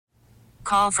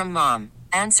call from mom.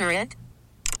 Answer it.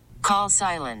 Call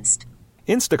silenced.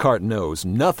 Instacart knows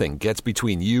nothing gets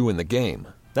between you and the game.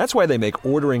 That's why they make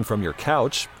ordering from your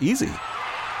couch easy.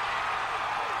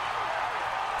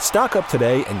 Stock up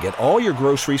today and get all your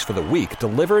groceries for the week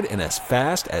delivered in as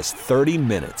fast as 30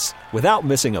 minutes without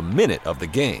missing a minute of the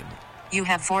game. You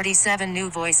have 47 new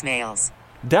voicemails.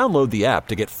 Download the app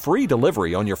to get free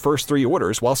delivery on your first 3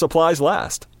 orders while supplies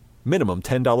last. Minimum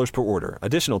 $10 per order.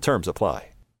 Additional terms apply.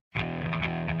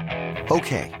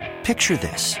 Okay, picture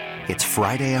this. It's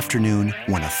Friday afternoon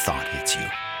when a thought hits you.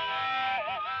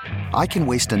 I can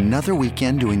waste another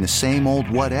weekend doing the same old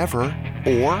whatever,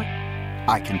 or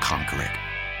I can conquer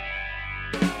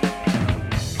it.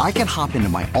 I can hop into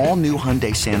my all-new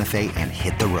Hyundai Santa Fe and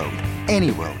hit the road.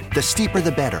 Any road. The steeper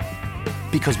the better.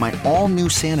 Because my all-new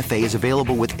Santa Fe is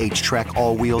available with H-Track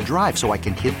all-wheel drive, so I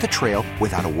can hit the trail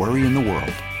without a worry in the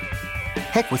world.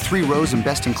 Heck, with 3 rows and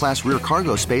best-in-class rear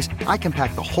cargo space, I can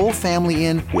pack the whole family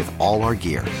in with all our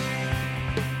gear.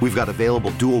 We've got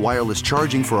available dual wireless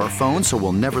charging for our phones, so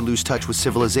we'll never lose touch with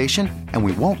civilization, and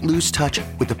we won't lose touch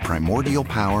with the primordial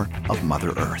power of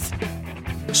Mother Earth.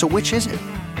 So which is it?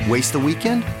 Waste the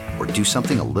weekend or do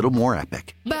something a little more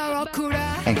epic?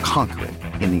 And conquer it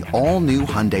in the all-new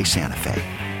Hyundai Santa Fe.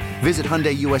 Visit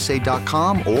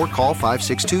HyundaiUSA.com or call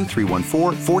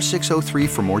 562-314-4603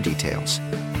 for more details.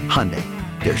 Hyundai,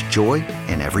 there's joy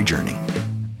in every journey.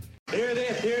 Hear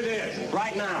this,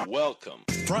 right now. Welcome.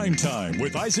 Prime Time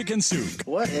with Isaac and Suk.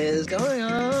 What is going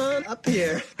on up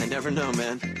here? I never know,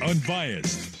 man.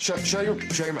 Unbiased. Show your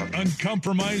mouth.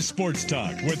 Uncompromised sports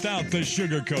talk without the I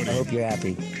sugarcoating. hope you're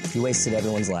happy. You wasted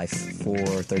everyone's life for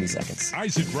 30 seconds.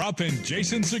 Isaac Rupp and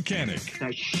Jason Sukanik.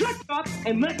 Now shut up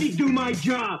and let me do my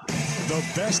job. The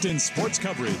best in sports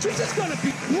coverage. This is gonna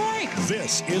be great.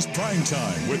 This is Prime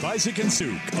Time with Isaac and Suk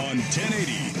on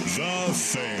 1080 The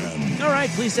Fan. All right,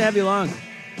 pleased to have you along.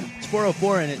 It's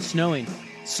 4:04 and it's snowing.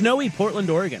 Snowy Portland,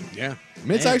 Oregon. Yeah. I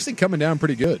mean, it's actually coming down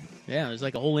pretty good. Yeah, there's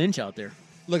like a whole inch out there.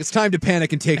 Look, it's time to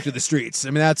panic and take to the streets. I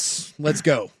mean, let's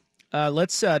go.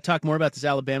 Let's talk more about this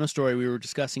Alabama story we were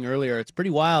discussing earlier. It's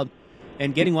pretty wild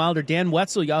and getting wilder. Dan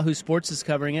Wetzel, Yahoo Sports, is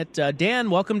covering it. Dan,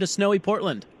 welcome to snowy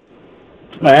Portland.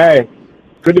 Hey,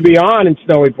 good to be on in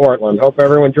snowy Portland. Hope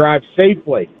everyone drives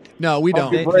safely. No, we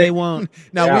don't. They won't.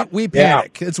 No, Yeah. we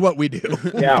panic. It's what we do.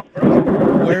 Yeah.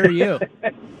 Where are you?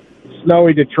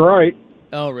 Snowy Detroit.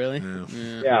 Oh, really?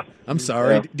 Yeah. I'm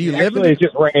sorry. Yeah. Do you live in It's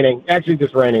just raining. Actually,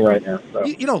 just raining right now. So.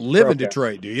 You don't live in Okay.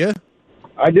 Detroit, do you?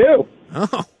 I do.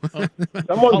 Oh.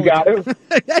 Someone's got to.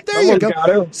 There you go. Got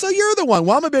to. So you're the one.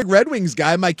 Well, I'm a big Red Wings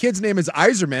guy. My kid's name is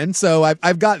Iserman, so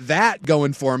I've got that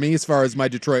going for me as far as my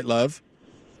Detroit love.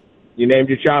 You named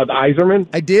your child Iserman?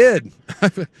 I did.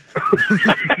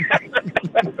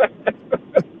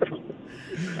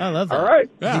 I love that. All right.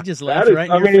 He just laughed right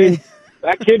in I your mean, face.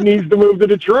 that kid needs to move to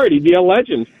Detroit. He'd be a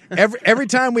legend. Every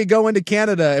time we go into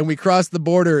Canada and we cross the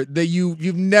border,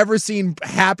 you've never seen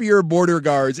happier border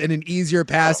guards and an easier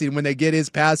passing when they get his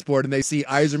passport and they see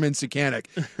Iserman Sukanik,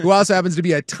 who also happens to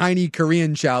be a tiny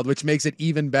Korean child, which makes it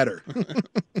even better.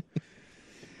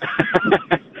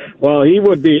 Well, he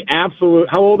would be absolute.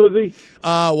 How old is he?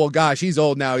 Well, gosh, he's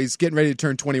old now. He's getting ready to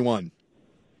turn 21.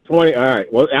 20. All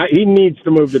right. Well, he needs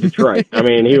to move to Detroit. I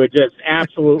mean, he would just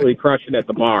absolutely crush it at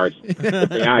the bars. The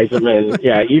Iserman.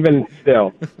 Yeah, even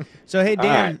still. So, hey,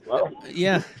 Dan. All right,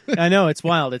 Yeah, I know. It's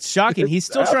wild. It's shocking. He's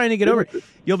still trying to get over it.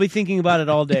 You'll be thinking about it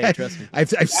all day, trust me. I've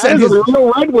That set is his, a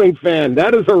real Red Wing fan.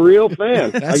 That is a real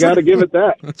fan. I got to give it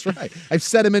that. That's right. I've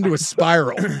set him into a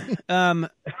spiral.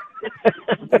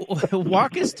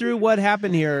 Walk us through what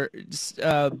happened here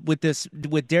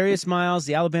with Darius Miles,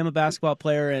 the Alabama basketball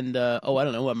player, and I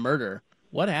don't know, a murder.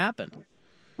 What happened?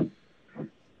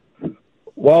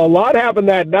 Well, a lot happened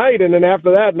that night, and then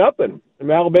after that, nothing. And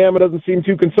Alabama doesn't seem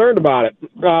too concerned about it,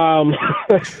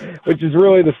 which is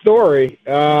really the story.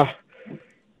 So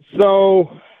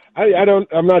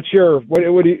I'm not sure.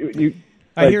 What do you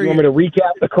you want me to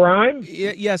recap the crime?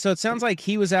 Yeah, so it sounds like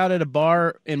he was out at a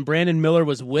bar and Brandon Miller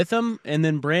was with him, and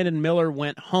then Brandon Miller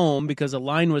went home because the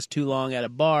line was too long at a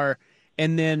bar,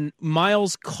 and then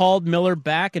Miles called Miller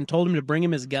back and told him to bring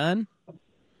him his gun?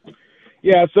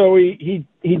 Yeah, so he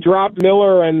dropped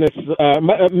Miller, and this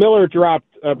Miller dropped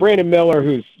Brandon Miller,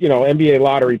 who's NBA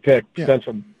lottery pick,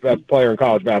 potential best player in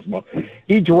college basketball.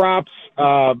 He drops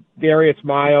Darius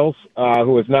Miles,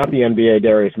 who is not the NBA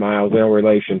Darius Miles, no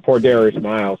relation. Poor Darius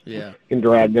Miles, getting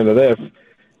dragged into this.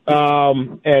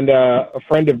 And a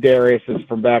friend of Darius is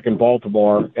from back in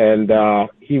Baltimore, and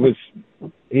he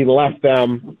left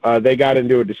them. They got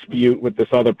into a dispute with this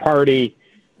other party.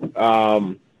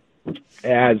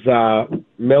 As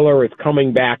Miller is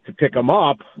coming back to pick him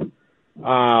up,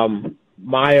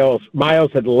 Miles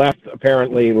had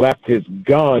apparently left his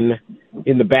gun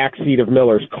in the back seat of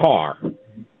Miller's car.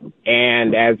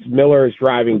 And as Miller is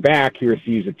driving back, he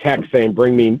receives a text saying,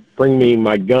 bring me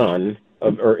my gun,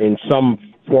 or in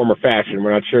some form or fashion.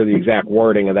 We're not sure the exact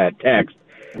wording of that text.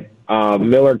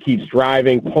 Miller keeps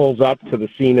driving, pulls up to the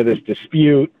scene of this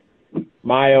dispute.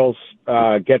 Miles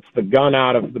gets the gun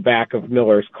out of the back of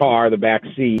Miller's car, the back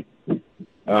seat,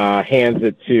 hands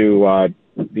it to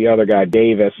the other guy,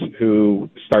 Davis, who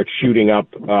starts shooting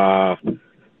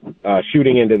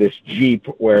into this Jeep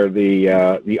where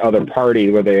the other party,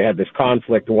 where they had this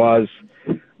conflict, was.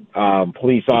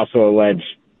 Police also allege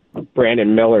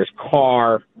Brandon Miller's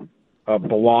car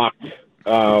blocked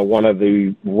one of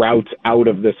the routes out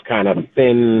of this kind of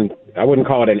thin, I wouldn't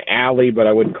call it an alley, but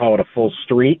I wouldn't call it a full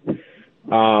street.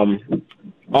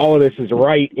 All of this is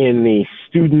right in the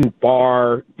student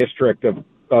bar district of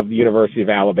the University of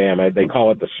Alabama. They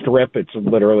call it the Strip. It's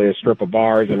literally a strip of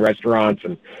bars and restaurants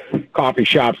and coffee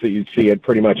shops that you'd see at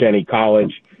pretty much any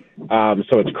college.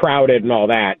 So it's crowded and all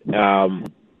that.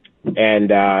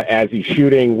 And as he's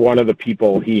shooting, one of the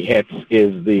people he hits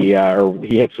is he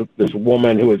hits this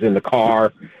woman who was in the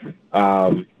car.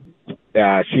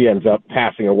 She ends up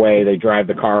passing away. They drive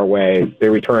the car away. They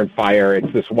return fire.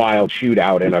 It's this wild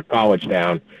shootout in a college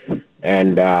town,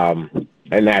 and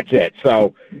that's it.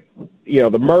 So,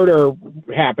 the murder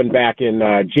happened back in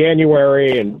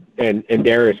January, and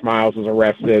Darius Miles was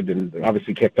arrested and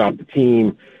obviously kicked off the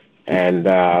team, and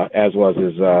as was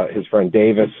his friend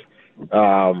Davis.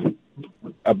 But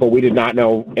we did not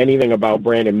know anything about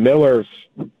Brandon Miller's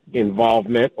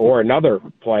involvement or another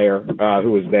player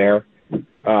who was there.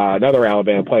 Another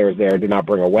Alabama player was there, did not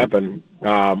bring a weapon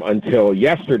until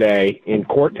yesterday in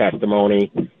court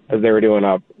testimony, as they were doing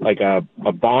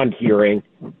a bond hearing.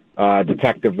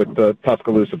 Detective with the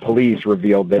Tuscaloosa police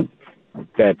revealed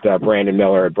that Brandon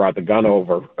Miller had brought the gun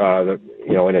over,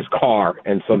 in his car.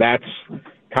 And so that's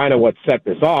kind of what set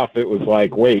this off. It was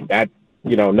like, wait,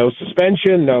 no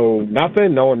suspension, no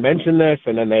nothing. No one mentioned this.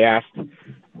 And then they asked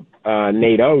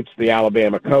Nate Oates, the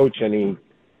Alabama coach, and he,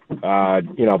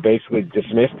 basically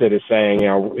dismissed it as saying,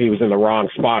 he was in the wrong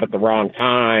spot at the wrong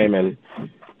time. And,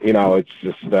 it's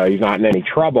just, he's not in any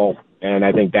trouble. And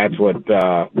I think that's what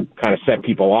kind of set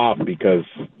people off because,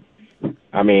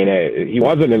 he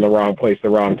wasn't in the wrong place at the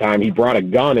wrong time. He brought a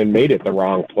gun and made it the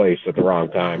wrong place at the wrong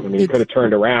time. He could have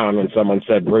turned around when someone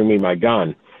said, bring me my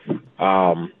gun.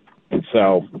 And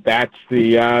so that's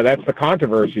the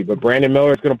controversy. But Brandon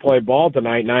Miller is going to play ball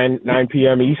tonight, 9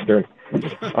 p.m. Eastern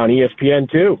on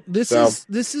ESPN2.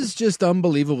 This is just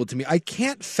unbelievable to me. I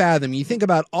can't fathom. You think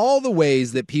about all the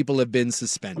ways that people have been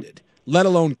suspended, let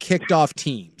alone kicked off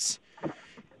teams.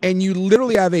 And you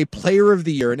literally have a player of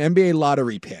the year, an NBA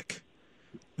lottery pick,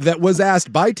 that was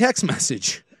asked by text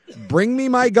message, bring me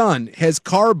my gun. His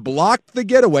car blocked the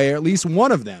getaway, or at least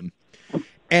one of them.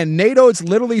 And Nate Oates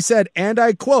literally said, and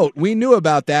I quote, we knew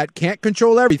about that, can't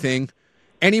control everything.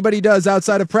 Anybody does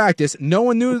outside of practice. No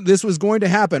one knew this was going to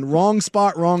happen. Wrong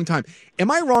spot, wrong time.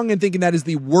 Am I wrong in thinking that is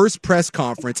the worst press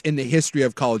conference in the history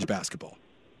of college basketball?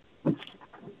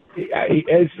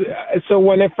 So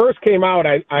when it first came out,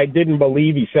 I didn't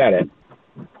believe he said it.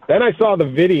 Then I saw the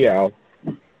video,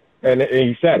 and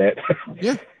he said it.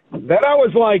 Yeah. Then I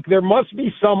was like, there must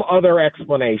be some other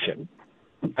explanation.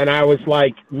 And I was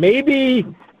like, maybe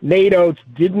Nate Oates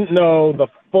didn't know the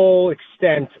full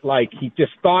extent. Like, he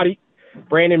just thought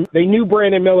they knew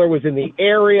Brandon Miller was in the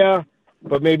area,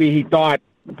 but maybe he thought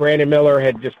Brandon Miller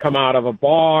had just come out of a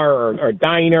bar or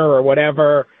diner or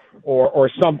whatever, or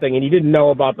something, and he didn't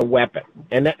know about the weapon.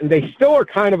 And they still are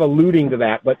kind of alluding to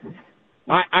that, but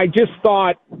I just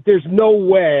thought there's no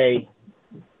way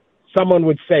someone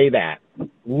would say that,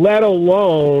 let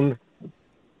alone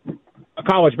a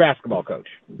college basketball coach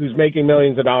who's making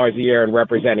millions of dollars a year and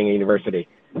representing a university.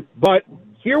 But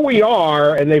here we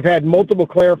are, and they've had multiple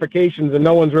clarifications, and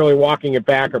no one's really walking it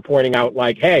back or pointing out,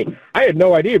 like, hey, I had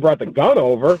no idea he brought the gun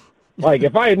over. Like,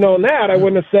 if I had known that, I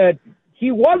wouldn't have said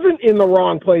he wasn't in the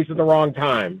wrong place at the wrong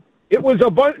time. It was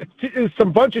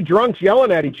some bunch of drunks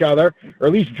yelling at each other, or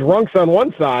at least drunks on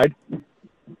one side,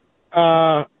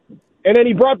 and then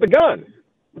he brought the gun.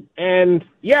 And,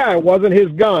 yeah, it wasn't his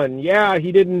gun. Yeah,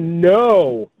 he didn't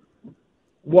know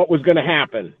what was going to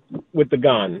happen with the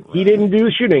gun. He didn't do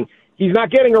the shooting. He's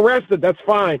not getting arrested. That's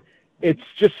fine. It's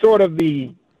just sort of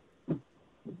the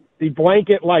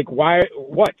blanket, like, why,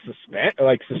 what,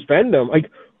 suspend him?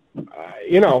 Like,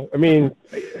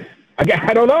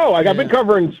 I don't know. Like, I've been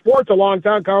covering sports a long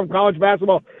time, college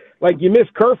basketball. Like, you miss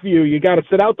curfew, you got to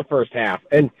sit out the first half.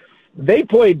 And they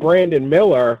played Brandon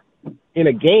Miller in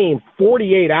a game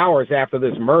 48 hours after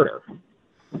this murder.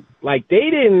 Like, they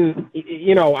didn't,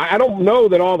 I don't know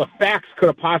that all the facts could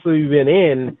have possibly been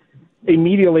in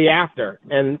immediately after.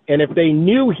 And if they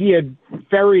knew he had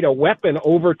ferried a weapon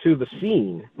over to the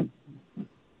scene,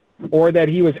 or that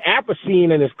he was at the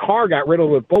scene and his car got riddled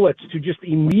with bullets, to just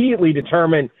immediately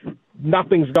determine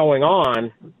nothing's going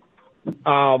on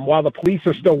while the police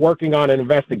are still working on an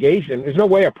investigation. There's no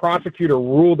way a prosecutor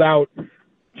ruled out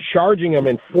charging him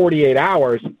in 48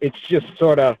 hours. It's just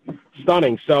sort of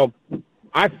stunning. So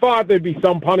I thought there'd be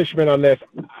some punishment on this.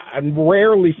 I'm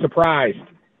rarely surprised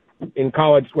in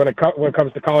college when it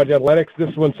comes to college athletics.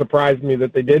 This one surprised me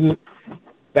that they didn't.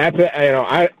 That's it.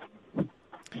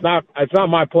 It's not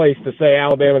my place to say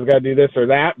Alabama's got to do this or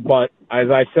that, but as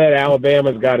I said,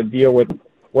 Alabama's got to deal with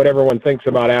what everyone thinks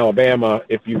about Alabama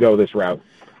if you go this route.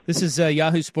 This is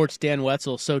Yahoo Sports' Dan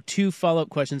Wetzel. So 2 follow-up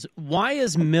questions. Why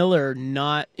is Miller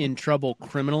not in trouble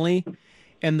criminally?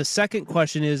 And the second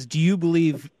question is, do you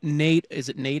believe Nate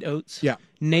Oates? Yeah.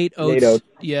 Nate Oates.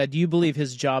 Yeah, do you believe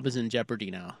his job is in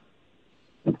jeopardy now?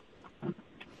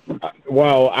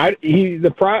 Well,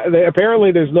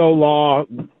 apparently there's no law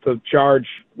to charge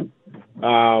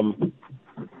Brandon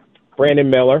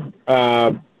Miller.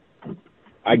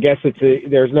 I guess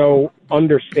there's no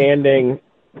understanding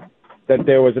that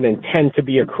there was an intent to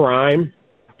be a crime,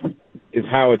 is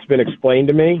how it's been explained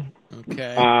to me.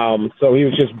 Okay. So he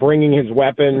was just bringing his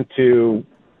weapon to,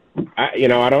 I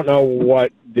don't know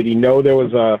did he know there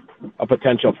was a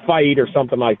potential fight or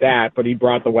something like that, but he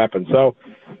brought the weapon. So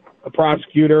a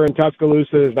prosecutor in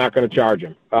Tuscaloosa is not going to charge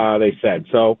him, they said.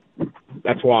 So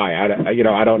that's why. I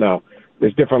don't know.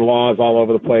 There's different laws all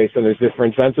over the place, and there's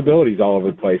different sensibilities all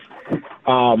over the place.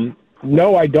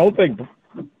 No, I don't think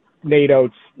Nate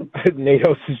Oates'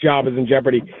 job is in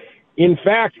jeopardy. In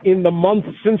fact, in the month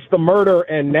since the murder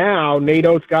and now, Nate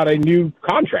Oates got a new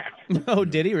contract. Oh,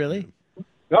 did he really?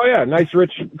 Oh, yeah, nice,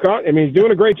 rich. He's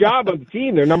doing a great job on the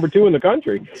team. They're number 2 in the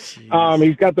country.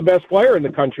 He's got the best player in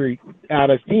the country at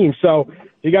his team. So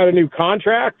he got a new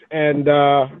contract, and,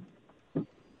 again,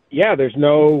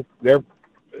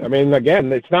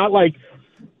 it's not like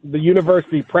the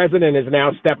university president is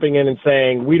now stepping in and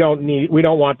saying, we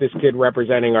don't want this kid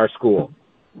representing our school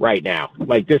right now.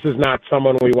 Like, this is not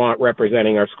someone we want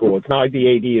representing our school. It's not like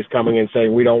the AD is coming in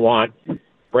saying, we don't want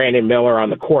Brandon Miller on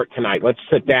the court tonight. Let's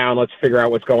sit down. Let's figure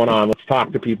out what's going on. Let's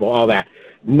talk to people, all that.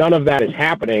 None of that is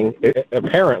happening,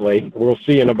 apparently. We'll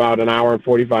see in about an hour and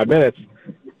 45 minutes.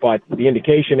 But the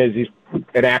indication is he's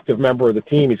an active member of the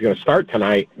team. He's going to start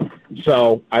tonight.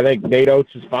 So I think Nate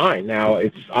Oates is fine. Now,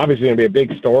 it's obviously going to be a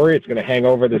big story. It's going to hang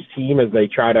over this team as they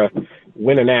try to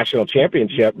win a national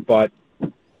championship. But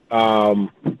in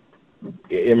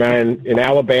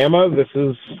Alabama,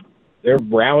 they're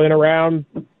rallying around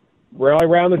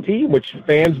the team, which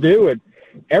fans do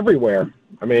everywhere.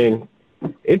 I mean,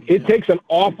 it takes an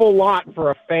awful lot for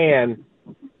a fan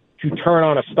to turn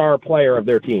on a star player of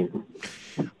their team.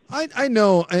 I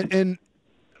know, and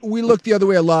we look the other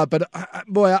way a lot, but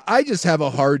I just have a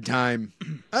hard time.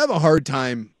 I have a hard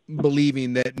time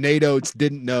believing that Nate Oates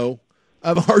didn't know. I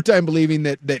have a hard time believing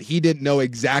that he didn't know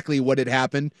exactly what had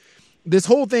happened. This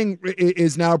whole thing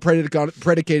is now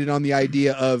predicated on the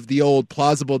idea of the old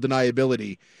plausible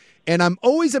deniability. And I'm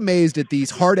always amazed at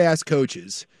these hard-ass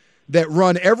coaches that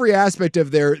run every aspect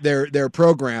of their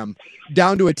program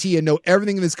down to a T and know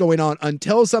everything that's going on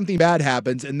until something bad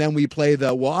happens, and then we play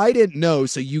I didn't know,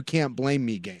 so you can't blame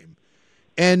me game.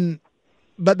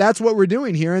 But that's what we're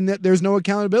doing here, and there's no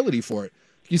accountability for it.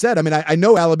 You said, I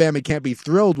know Alabama can't be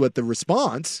thrilled with the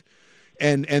response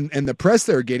and the press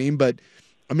they're getting, but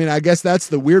I guess that's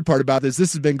the weird part about this.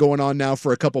 This has been going on now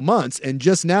for a couple months, and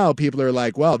just now people are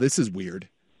like, wow, this is weird.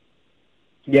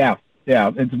 Yeah.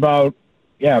 It's about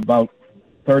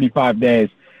 35 days.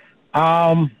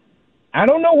 I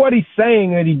don't know what he's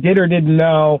saying that he did or didn't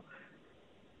know.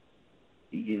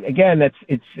 Again, it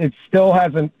still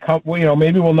hasn't come.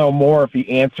 Maybe we'll know more if he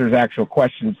answers actual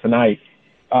questions tonight.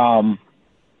 But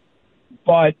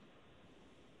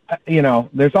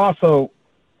there's also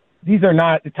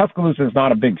Tuscaloosa is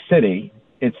not a big city.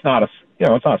 It's not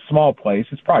it's not a small place.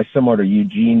 It's probably similar to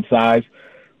Eugene size.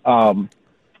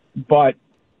 But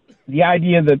the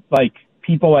idea that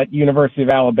people at University of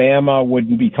Alabama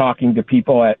wouldn't be talking to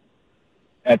people at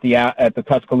the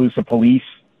Tuscaloosa police,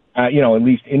 at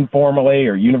least informally,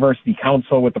 or university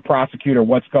counsel with the prosecutor,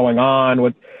 what's going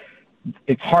on.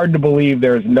 It's hard to believe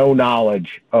there's no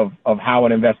knowledge of how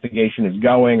an investigation is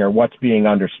going or what's being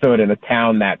understood in a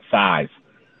town that size.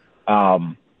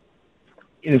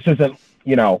 This isn't,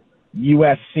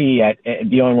 USC at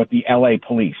dealing with the LA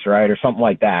police, right, or something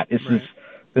like that.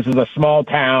 This is a small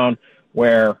town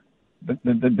where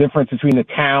the difference between the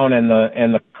town and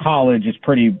the college is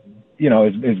pretty,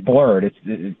 is blurred.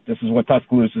 This is what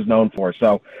Tuscaloosa is known for.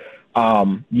 So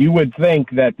you would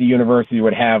think that the university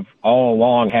would have all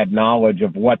along had knowledge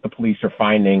of what the police are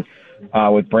finding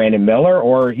with Brandon Miller,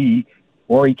 or he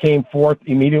came forth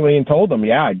immediately and told them,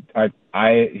 he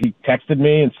texted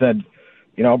me and said,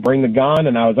 bring the gun,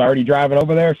 and I was already driving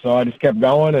over there, so I just kept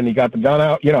going, and he got the gun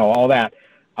out, all that.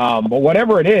 But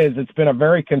whatever it is, it's been a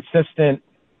very consistent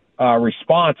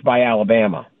response by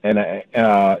Alabama, and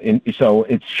so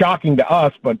it's shocking to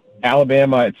us, but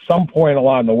Alabama at some point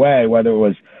along the way, whether it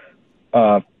was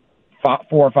 4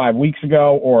 or 5 weeks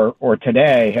ago or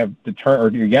today, or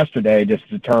yesterday, just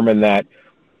determined that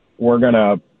we're going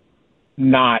to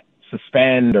not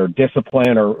suspend or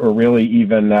discipline or really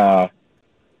even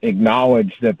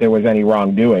acknowledge that there was any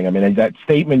wrongdoing. I mean, that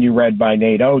statement you read by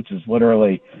Nate Oates is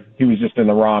literally he was just in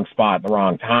the wrong spot at the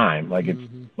wrong time. Like it's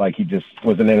like he just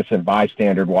was an innocent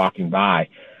bystander walking by.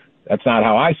 That's not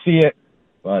how I see it,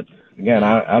 but again,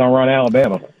 I don't run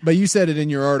Alabama. But you said it in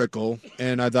your article,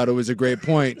 and I thought it was a great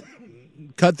point.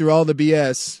 Cut through all the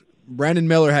BS. Brandon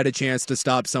Miller had a chance to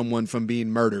stop someone from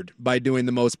being murdered by doing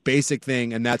the most basic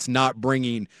thing, and that's not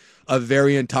bringing a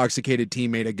very intoxicated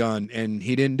teammate a gun, and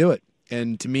he didn't do it.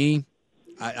 And to me,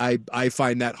 I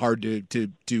find that hard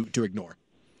to ignore.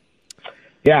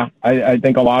 Yeah, I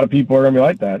think a lot of people are going to be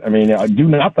like that. I mean, do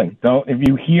nothing. If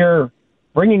you hear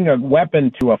bringing a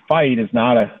weapon to a fight is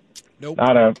not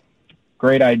a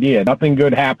great idea. Nothing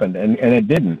good happened, and it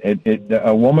didn't.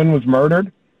 A woman was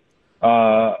murdered.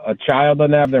 A child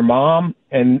doesn't have their mom,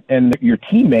 and your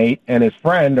teammate and his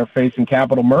friend are facing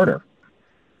capital murder.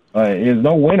 There's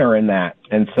no winner in that,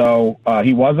 and so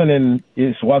he wasn't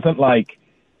It wasn't like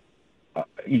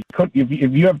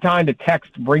if you have time to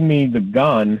text, "Bring me the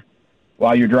gun,"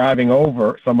 while you're driving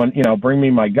over someone, "Bring me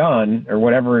my gun," or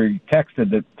whatever he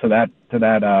texted to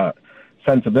that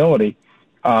sensibility.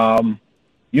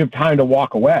 You have time to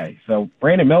walk away. So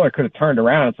Brandon Miller could have turned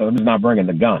around and said, "I'm just not bringing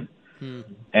the gun,"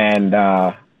 and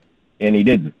he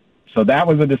didn't. So that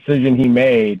was a decision he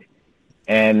made,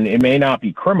 and it may not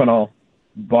be criminal,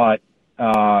 but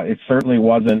it certainly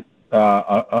wasn't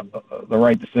the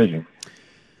right decision.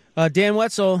 Dan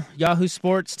Wetzel, Yahoo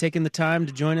Sports, taking the time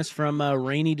to join us from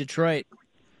rainy Detroit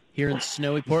here in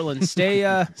snowy Portland.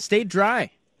 Stay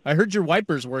dry. I heard your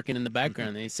wipers working in the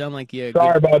background. They sound like you.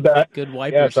 Sorry about that. Good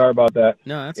wipers. Yeah, sorry about that.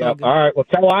 No, that's all good. All right. Well,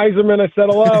 tell Iserman I said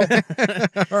hello.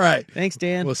 All right. Thanks,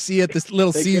 Dan. We'll see you at the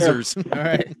Little Caesars. All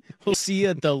right. We'll see you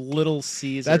at the Little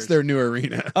Caesars. That's their new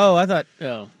arena. Oh, I thought. Oh,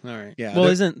 all right. Yeah. Well,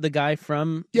 isn't the guy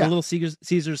from the Little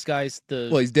Caesars guys the?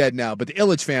 Well, he's dead now, but the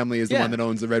Ilitch family is the one that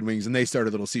owns the Red Wings, and they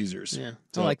started Little Caesars. Yeah,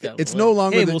 so I like that. It's no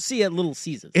longer. Hey, we'll see you at Little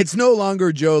Caesars. It's no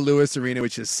longer Joe Louis Arena,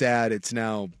 which is sad. It's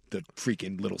now the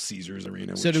freaking Little Caesars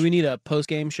Arena. So, do we need a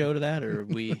post-game show to that, or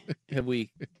have we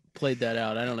played that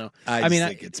out? I don't know. I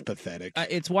think it's pathetic.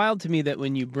 It's wild to me that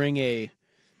when you bring a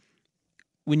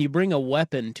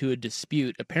weapon to a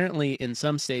dispute, apparently in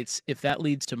some states, if that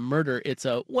leads to murder, it's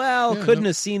couldn't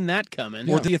have seen that coming.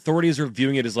 Or the authorities are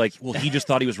viewing it as like, well, he just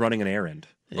thought he was running an errand.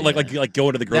 Yeah. Like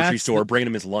going to the grocery store, bringing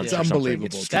him his lunch. It's unbelievable.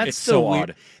 It's so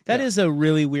odd. That is a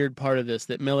really weird part of this.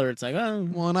 That Miller, it's like, oh.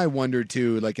 Well, and I wonder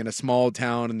too, like in a small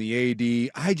town in the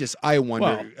AD, I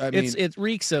wonder. Well, it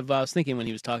reeks of. I was thinking when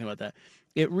he was talking about that.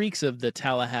 It reeks of the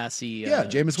Tallahassee,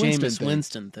 Jameis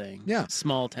Winston thing. Yeah,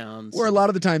 small towns. Or a lot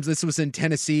of the times, this was in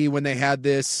Tennessee when they had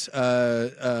this.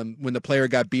 When the player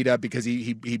got beat up because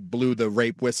he blew the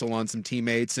rape whistle on some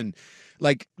teammates, and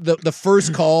like the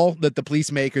first call that the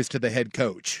police make is to the head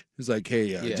coach. He's like,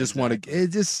 "Hey, want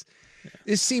to."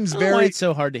 It seems very. Why it's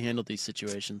so hard to handle these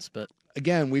situations, but.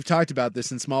 Again, we've talked about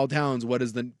this in small towns. What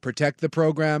is protect the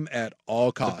program at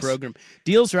all costs? The program.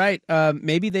 Deal's right.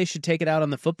 Maybe they should take it out on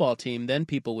the football team. Then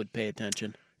people would pay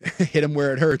attention. Hit them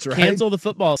where it hurts, right? Cancel the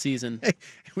football season.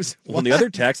 On the other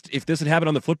text, if this had happened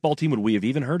on the football team, would we have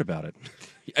even heard about it?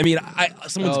 I mean,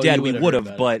 someone's dead, we would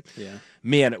have, but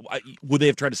man, would they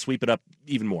have tried to sweep it up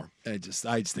even more? I just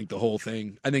think the whole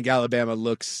thing. I think Alabama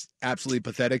looks absolutely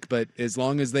pathetic, but as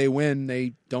long as they win,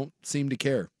 they don't seem to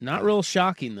care. Not real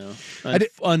shocking though.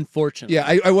 Unfortunately.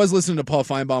 Yeah, I was listening to Paul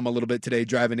Feinbaum a little bit today,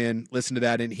 driving in, listening to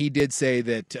that, and he did say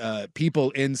that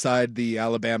people inside the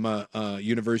Alabama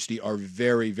University are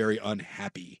very, very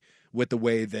unhappy with the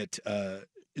way that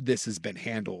this has been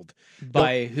handled.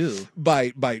 By who?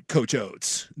 By Coach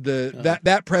Oates.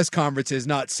 That press conference is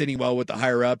not sitting well with the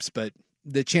higher ups, but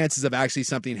the chances of actually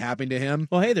something happening to him.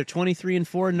 Well, hey, they're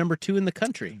 23-4 and number 2 in the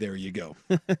country. There you go.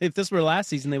 If this were last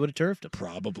season, they would have turfed him.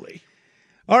 Probably.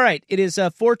 All right, it is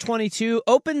 4:22.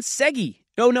 Open Segi.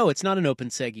 Oh no, it's not an Open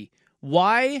Segi.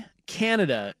 Why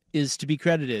Canada is to be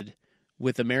credited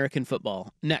with American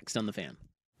football. Next on The Fan.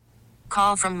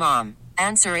 Call from mom.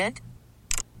 Answer it.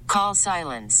 Call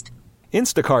silenced.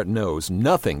 Instacart knows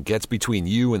nothing gets between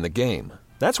you and the game.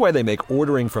 That's why they make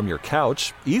ordering from your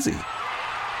couch easy.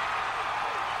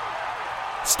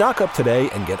 Stock up today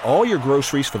and get all your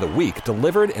groceries for the week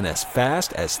delivered in as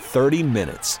fast as 30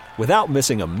 minutes without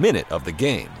missing a minute of the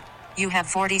game. You have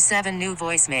 47 new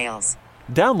voicemails.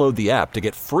 Download the app to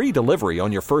get free delivery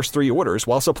on your first 3 orders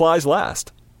while supplies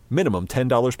last. Minimum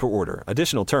 $10 per order.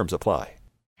 Additional terms apply.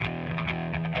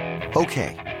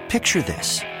 Okay, picture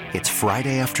this. It's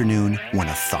Friday afternoon when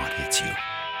a thought hits you.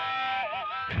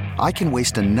 I can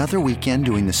waste another weekend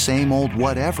doing the same old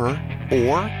whatever,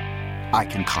 or I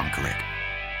can conquer it.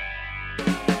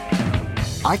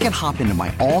 I can hop into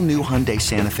my all-new Hyundai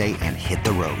Santa Fe and hit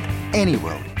the road. Any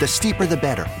road. The steeper the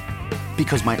better.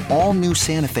 Because my all-new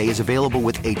Santa Fe is available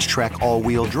with H-Track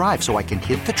all-wheel drive, so I can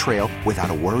hit the trail without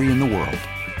a worry in the world.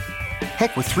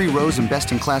 Heck, with 3 rows and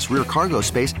best-in-class rear cargo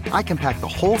space, I can pack the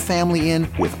whole family in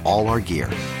with all our gear.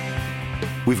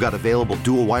 We've got available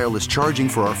dual wireless charging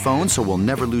for our phones, so we'll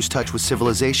never lose touch with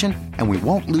civilization, and we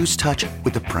won't lose touch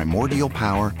with the primordial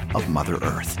power of Mother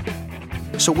Earth.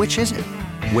 So which is it?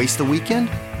 Waste the weekend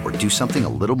or do something a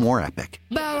little more epic?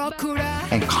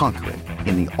 And conquer it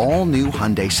in the all-new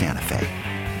Hyundai Santa Fe.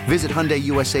 Visit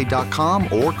HyundaiUSA.com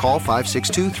or call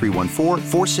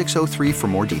 562-314-4603 for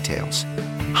more details.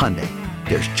 Hyundai,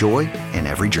 there's joy in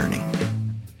every journey.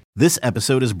 This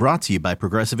episode is brought to you by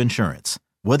Progressive Insurance.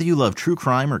 Whether you love true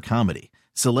crime or comedy,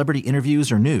 celebrity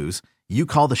interviews or news, you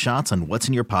call the shots on what's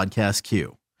in your podcast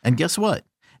queue. And guess what?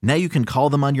 Now you can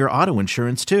call them on your auto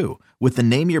insurance too with the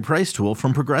Name Your Price tool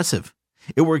from Progressive.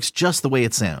 It works just the way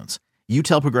it sounds. You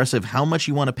tell Progressive how much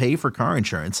you want to pay for car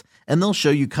insurance, and they'll show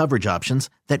you coverage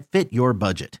options that fit your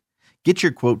budget. Get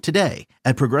your quote today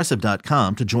at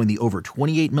Progressive.com to join the over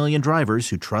 28 million drivers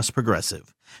who trust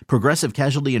Progressive. Progressive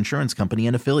Casualty Insurance Company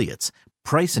and Affiliates.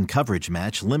 Price and coverage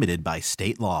match limited by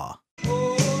state law.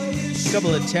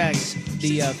 Couple of texts.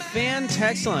 The fan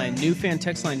text line, new fan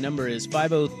text line number is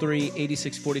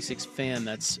 503-8646-FAN.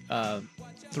 That's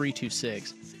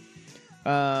 326.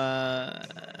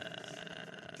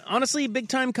 Honestly,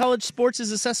 big-time college sports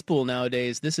is a cesspool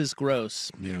nowadays. This is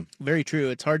gross. Yeah. Very true.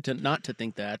 It's hard to not to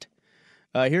think that.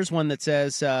 Here's one that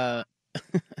says, I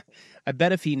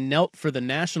bet if he knelt for the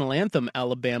national anthem,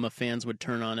 Alabama fans would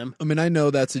turn on him. I mean, I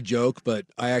know that's a joke, but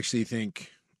I actually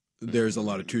think there's a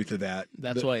lot of truth to that.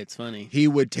 That's why it's funny. He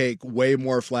would take way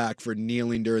more flack for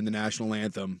kneeling during the national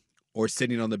anthem or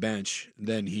sitting on the bench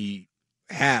than he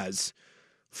has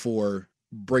for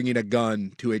bringing a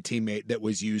gun to a teammate that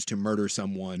was used to murder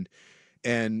someone.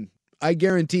 And I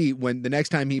guarantee when the next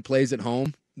time he plays at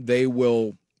home, they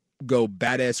will go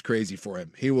badass crazy for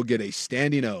him. He will get a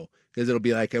standing O because it'll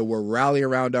be like we're rally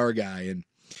around our guy. And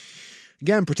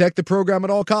again, protect the program at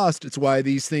all costs. It's why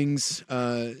these things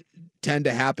tend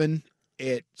to happen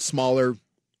at smaller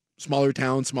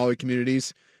towns, smaller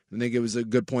communities. I think it was a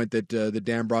good point that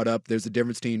Dan brought up. There's a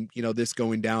difference between this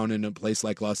going down in a place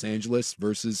like Los Angeles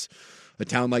versus a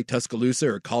town like Tuscaloosa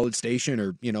or College Station,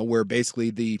 or where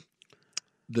basically the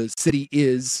city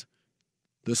is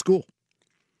the school.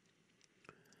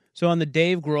 So on the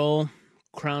Dave Grohl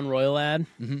Crown Royal ad,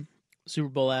 Super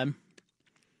Bowl ad,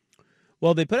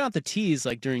 well, they put out the tease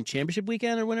like during championship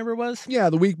weekend or whenever it was.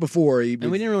 Yeah, the week before. And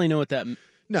we didn't really know what that meant.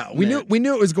 No, we knew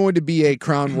it was going to be a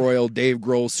Crown Royal Dave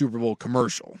Grohl Super Bowl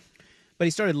commercial. But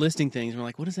he started listing things, and we're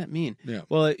like, what does that mean? Yeah.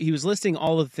 Well, he was listing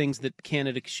all of the things that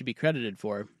Canada should be credited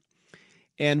for.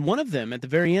 And one of them at the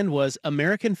very end was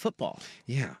American football.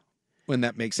 Yeah. When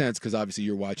that makes sense, because obviously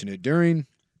you're watching it during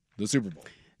the Super Bowl.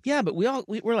 Yeah, but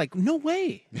we're like, no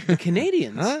way. The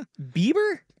Canadians? Huh?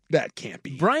 Bieber? That can't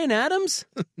be. Bryan Adams?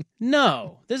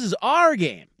 No. This is our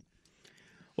game.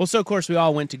 Well, so of course we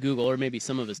all went to Google, or maybe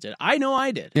some of us did. I know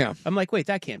I did. Yeah. I'm like, wait,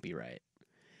 that can't be right.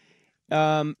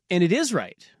 And it is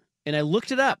right. And I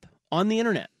looked it up on the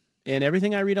internet, and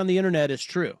everything I read on the internet is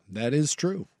true. That is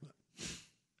true.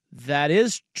 That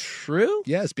is true?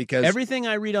 Yes, because everything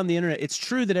I read on the internet, it's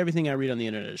true that everything I read on the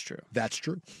internet is true. That's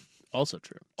true. Also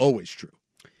true. Always true.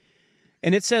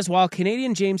 And it says, while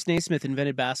Canadian James Naismith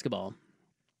invented basketball,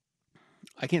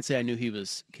 I can't say I knew he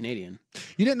was Canadian.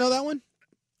 You didn't know that one?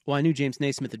 Well, I knew James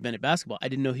Naismith invented basketball. I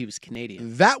didn't know he was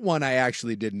Canadian. That one I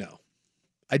actually did know.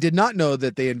 I did not know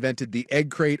that they invented the egg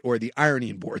crate or the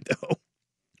ironing board, though.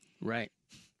 Right.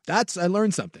 I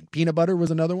learned something. Peanut butter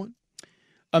was another one.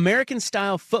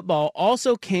 American-style football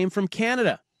also came from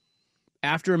Canada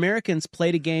after Americans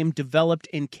played a game developed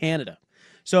in Canada.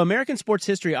 So American sports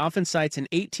history often cites an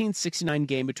 1869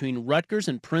 game between Rutgers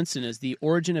and Princeton as the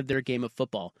origin of their game of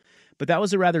football. But that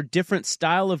was a rather different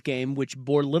style of game which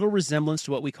bore little resemblance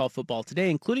to what we call football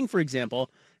today, including, for example,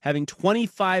 having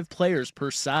 25 players per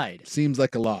side. Seems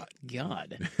like a lot.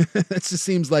 God. That just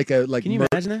seems like a Can you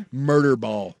imagine that? murder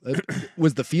ball.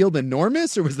 Was the field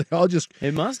enormous, or was they all just...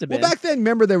 It must have been. Well, back then,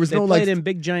 remember, there was they no played in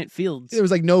big, giant fields. There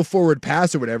was no forward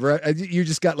pass or whatever. You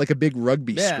just got like a big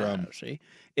rugby scrum. See?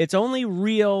 Its only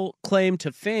real claim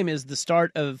to fame is the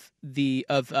start of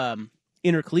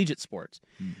intercollegiate sports.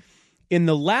 In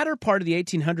the latter part of the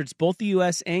 1800s, both the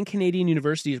U.S. and Canadian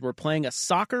universities were playing a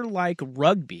soccer-like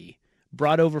rugby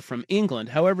brought over from England.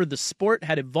 However, the sport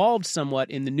had evolved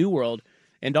somewhat in the New World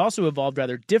and also evolved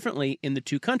rather differently in the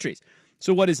two countries.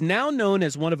 So what is now known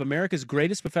as one of America's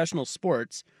greatest professional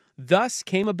sports thus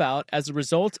came about as a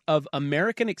result of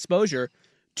American exposure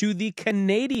to the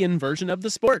Canadian version of the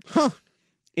sport.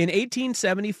 In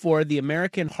 1874, the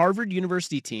American Harvard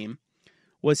University team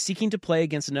was seeking to play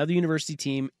against another university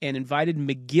team and invited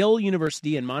McGill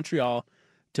University in Montreal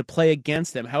to play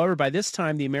against them. However, by this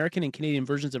time, the American and Canadian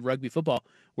versions of rugby football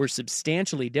were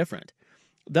substantially different.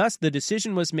 Thus, the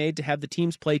decision was made to have the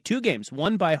teams play two games,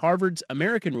 one by Harvard's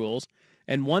American rules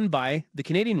and one by the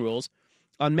Canadian rules.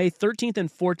 On May 13th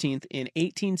and 14th in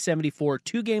 1874,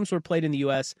 two games were played in the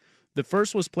U.S. The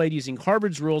first was played using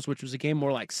Harvard's rules, which was a game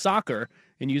more like soccer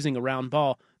and using a round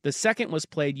ball. The second was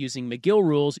played using McGill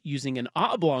rules, using an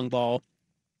oblong ball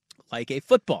like a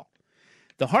football.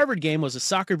 The Harvard game was a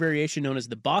soccer variation known as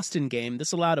the Boston game.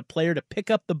 This allowed a player to pick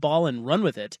up the ball and run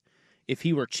with it if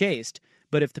he were chased,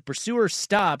 but if the pursuer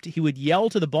stopped, he would yell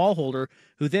to the ball holder,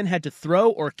 who then had to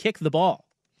throw or kick the ball.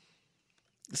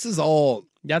 This is all...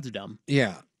 That's dumb.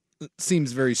 Yeah. It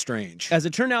seems very strange. As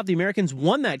it turned out, the Americans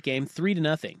won that game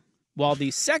 3-0, while the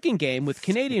second game with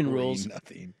Canadian rules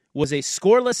was a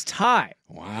scoreless tie.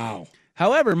 Wow.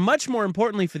 However, much more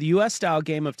importantly for the U.S.-style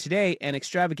game of today and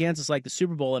extravaganzas like the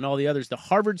Super Bowl and all the others, the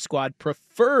Harvard squad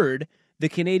preferred the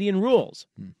Canadian rules.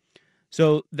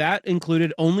 So that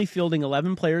included only fielding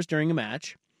 11 players during a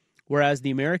match, whereas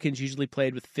the Americans usually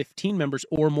played with 15 members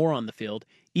or more on the field.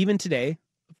 Even today,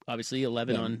 obviously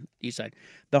 11 on each side.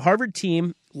 The Harvard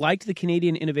team liked the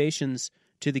Canadian innovations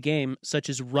to the game, such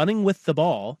as running with the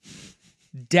ball,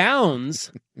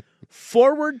 downs,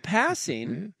 forward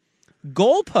passing,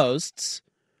 goalposts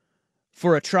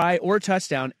for a try or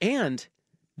touchdown, and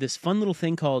this fun little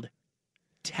thing called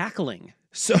tackling.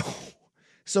 So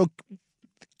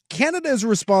Canada is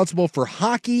responsible for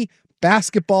hockey,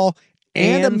 basketball,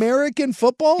 and American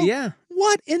football? Yeah.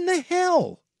 What in the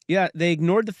hell? Yeah, they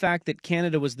ignored the fact that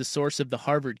Canada was the source of the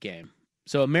Harvard game.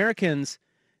 So Americans,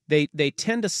 they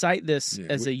tend to cite this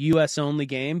as a U.S.-only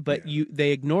game, but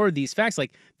they ignore these facts.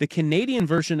 Like, the Canadian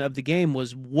version of the game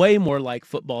was way more like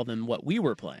football than what we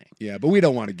were playing. Yeah, but we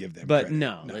don't want to give them credit. But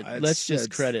no, let's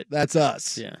just credit. That's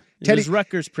us. Yeah. It was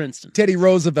Rutgers-Princeton. Teddy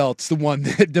Roosevelt's the one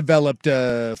that developed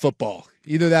football.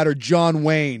 Either that or John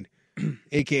Wayne,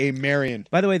 a.k.a. Marion.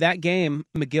 By the way, that game,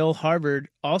 McGill-Harvard,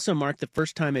 also marked the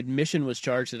first time admission was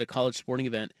charged at a college sporting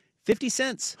event. 50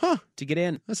 cents to get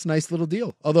in. That's a nice little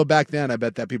deal. Although back then, I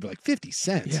bet that people were like, 50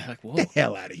 cents? Yeah, like, whoa. Get the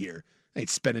hell out of here. I ain't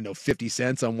spending no 50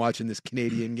 cents on watching this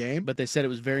Canadian game. But they said it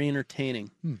was very entertaining.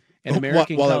 And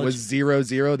American while it was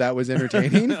 0-0, that was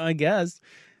entertaining? I guess.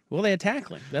 Well, they had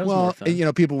tackling. That was more fun. You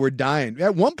know, people were dying.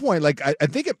 At one point, like I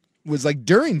think it was like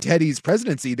during Teddy's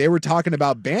presidency, they were talking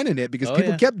about banning it because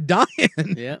people kept dying.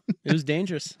 Yeah, it was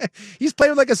dangerous. He's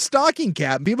playing with like a stocking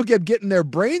cap, and people kept getting their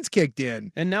brains kicked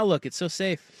in. And now look, it's so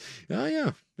safe. Oh,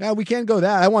 yeah. Yeah, we can't go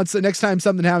that. I want next time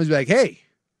something happens, be like, hey,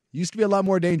 used to be a lot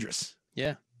more dangerous.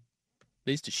 Yeah.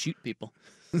 They used to shoot people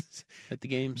at the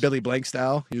games. Billy Blank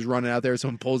style. He was running out there,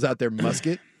 someone pulls out their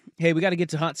musket. Hey, we got to get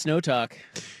to hot snow talk.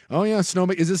 Oh, yeah. Snow.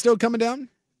 Is it still coming down?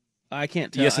 I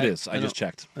can't tell. Yes, it is. I just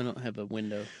checked. I don't have a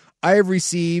window. I have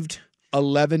received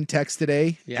 11 texts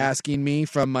today asking me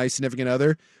from my significant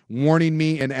other, warning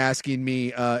me and asking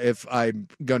me if I'm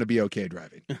going to be okay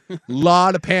driving.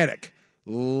 Lot of panic.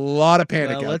 Out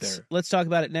there. Let's talk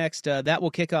about it next. That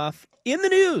will kick off in the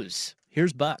news.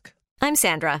 Here's Buck. I'm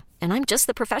Sandra, and I'm just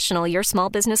the professional your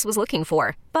small business was looking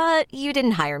for. But you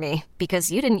didn't hire me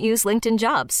because you didn't use LinkedIn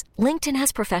Jobs. LinkedIn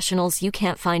has professionals you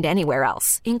can't find anywhere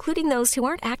else, including those who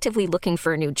aren't actively looking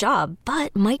for a new job,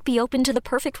 but might be open to the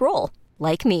perfect role,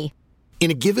 like me. In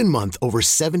a given month, over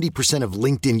 70% of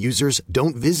LinkedIn users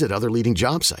don't visit other leading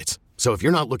job sites. So if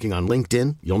you're not looking on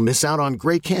LinkedIn, you'll miss out on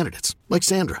great candidates like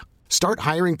Sandra. Start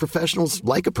hiring professionals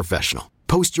like a professional.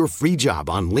 Post your free job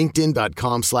on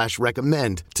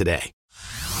linkedin.com/recommend today.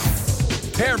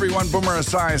 Hey everyone, Boomer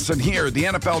Esiason here. The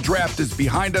NFL draft is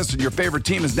behind us and your favorite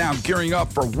team is now gearing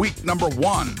up for week number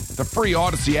 1. The free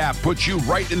Odyssey app puts you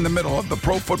right in the middle of the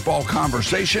pro football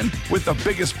conversation with the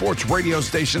biggest sports radio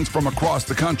stations from across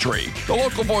the country. The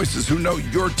local voices who know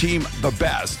your team the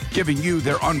best, giving you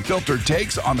their unfiltered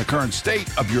takes on the current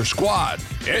state of your squad.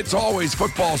 It's always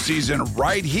football season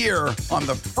right here on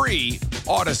the free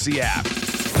Odyssey app.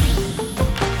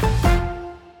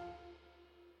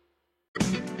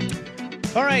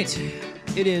 All right,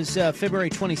 it is February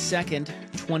 22nd,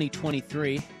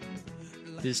 2023.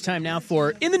 It is time now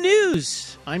for In the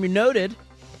News. I'm your noted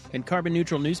and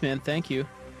carbon-neutral newsman, thank you.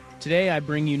 Today I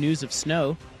bring you news of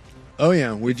snow. Oh,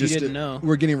 yeah, you didn't know.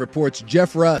 We're getting reports.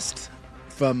 Jeff Rust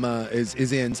from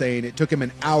is in saying it took him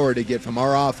an hour to get from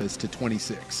our office to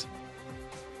 26.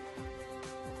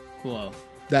 Whoa.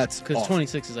 That's because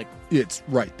 26 is like... It's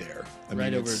right there.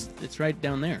 It's right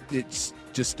down there. It's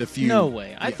just a few... No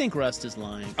way. I think Rust is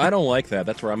lying. I don't like that.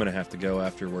 That's where I'm going to have to go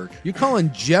after work. You're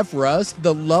calling Jeff Rust,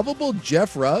 the lovable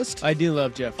Jeff Rust? I do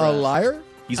love Jeff Rust. A liar?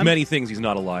 He's many things. He's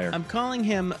not a liar. I'm calling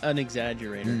him an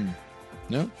exaggerator.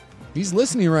 No. He's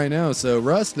listening right now, so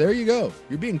Rust, there you go.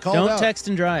 You're being called out. Don't text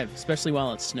and drive, especially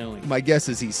while it's snowing. My guess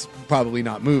is he's probably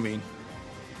not moving.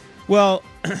 Well,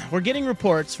 we're getting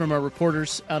reports from our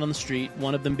reporters out on the street,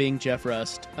 one of them being Jeff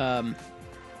Rust.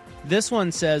 This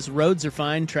one says roads are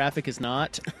fine, traffic is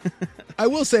not. I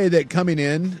will say that coming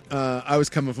in, I was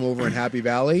coming from over in Happy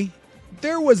Valley.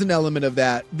 There was an element of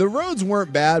that. The roads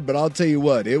weren't bad, but I'll tell you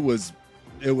what, it was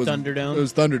Thunderdome. It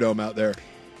was Thunderdome out there.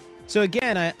 So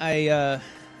again, I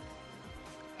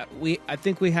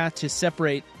think we have to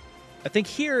separate. I think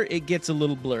here it gets a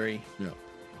little blurry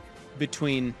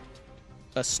between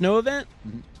a snow event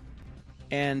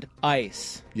and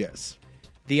ice. Yes.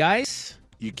 The ice,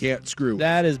 you can't screw with.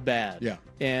 That is bad. Yeah.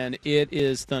 And it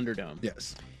is Thunderdome.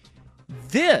 Yes.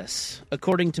 This,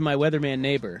 according to my weatherman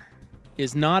neighbor,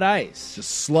 is not ice. Just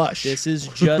slush. This is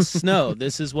just snow.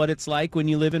 This is what it's like when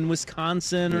you live in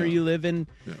Wisconsin or you live in,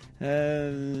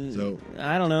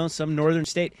 I don't know, some northern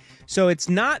state. So it's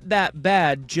not that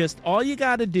bad. Just all you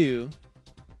got to do,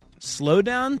 slow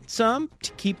down some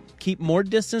to keep more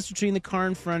distance between the car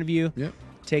in front of you. Yep.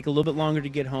 Take a little bit longer to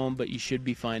get home, but you should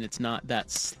be fine. It's not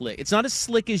that slick. It's not as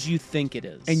slick as you think it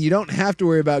is. And you don't have to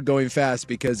worry about going fast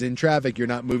because in traffic you're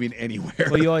not moving anywhere.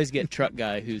 Well, you always get truck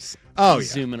guy who's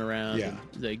zooming around. Yeah.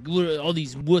 Like, look at all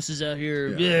these wusses out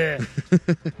here. Yeah.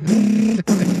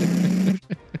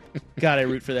 God, I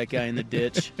root for that guy in the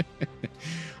ditch.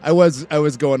 I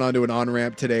was going onto an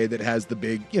on-ramp today that has the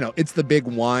big, it's the big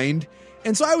wind.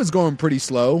 And so I was going pretty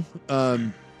slow.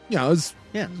 It was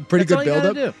pretty good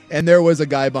buildup. And there was a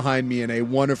guy behind me in a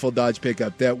wonderful Dodge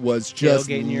pickup that was just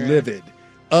livid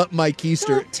up my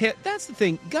keister. That's the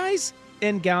thing. Guys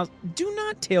and gals, do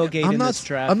not tailgate in this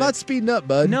traffic. I'm not speeding up,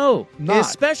 bud. No. Not.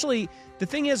 Especially, the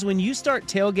thing is, when you start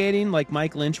tailgating like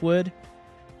Mike Lynch would,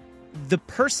 the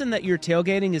person that you're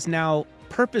tailgating is now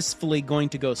purposefully going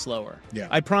to go slower. Yeah.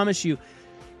 I promise you.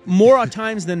 More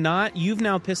times than not, you've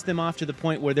now pissed them off to the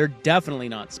point where they're definitely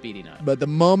not speeding up. But the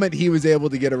moment he was able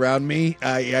to get around me,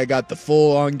 I got the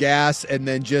full on gas, and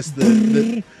then just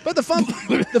the but the fun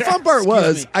part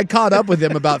was I caught up with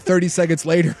him about 30 seconds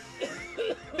later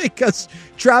because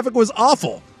traffic was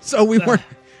awful. So we weren't.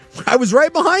 I was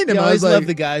right behind him. I always love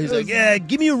the guy who's like, "Yeah,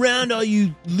 give me a round, all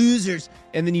you losers,"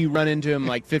 and then you run into him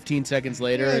like 15 seconds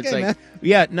later. Yeah, it's okay, like, man.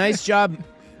 "Yeah, nice job."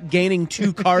 Gaining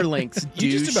 2 car lengths,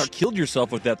 You just about killed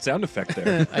yourself with that sound effect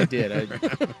there. I did.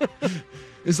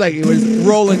 It's like it was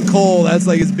rolling coal. That's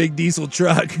like his big diesel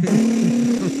truck.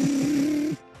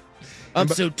 I'm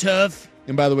so tough.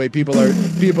 And by the way, people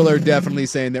are definitely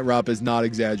saying that Ropp is not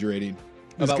exaggerating.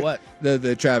 About what?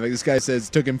 The traffic. This guy says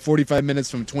it took him 45 minutes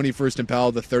from 21st and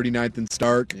Powell to 39th and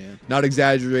Stark. Yeah. Not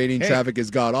exaggerating. Hey. Traffic is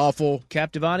god awful.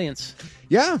 Captive audience.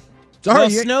 Yeah. Well, Sorry.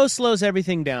 snow slows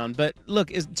everything down, but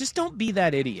look, just don't be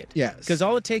that idiot. Yes. Because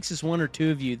all it takes is 1 or 2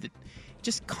 of you that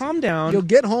just calm down. You'll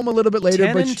get home a little bit later,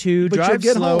 10 but and 2, but you'll drive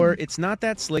get slower. home. It's not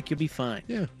that slick. You'll be fine.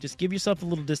 Yeah. Just give yourself a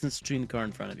little distance between the car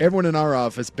in front of you. Everyone in our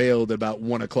office bailed at about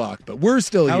 1 o'clock, but we're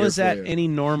still here. How is that for you. any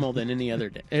normal than any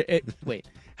other day? Wait.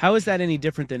 How is that any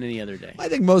different than any other day? I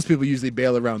think most people usually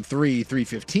bail around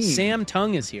 3:15. Sam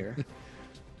Tung is here.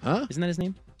 Huh? Isn't that his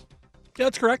name? Yeah,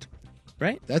 that's correct.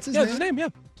 Right? That's his Yeah, name? that's his name, yeah.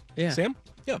 Yeah. Sam?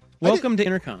 Yeah. Welcome to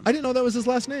Intercom. I didn't know that was his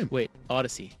last name. Wait,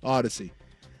 Odyssey. Odyssey.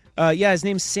 Yeah, his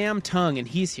name's Sam Tung, and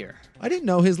he's here. I didn't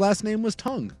know his last name was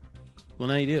Tung. Well,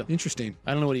 now you do. Interesting.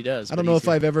 I don't know what he does. I don't know if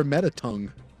I've ever met a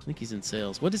Tung. I think he's in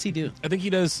sales. What does he do? I think he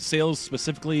does sales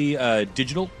specifically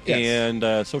digital Yes.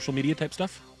 and social media type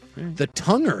stuff. The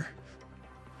Tunger.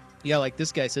 Yeah, like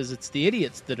this guy says, it's the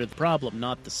idiots that are the problem,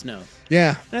 not the snow.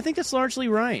 Yeah. And I think that's largely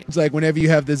right. It's like whenever you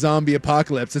have the zombie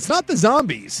apocalypse, it's not the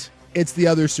zombies, it's the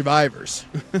other survivors.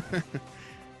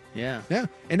 Yeah. Yeah.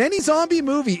 In any zombie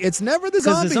movie, it's never the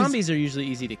zombies. Because the zombies are usually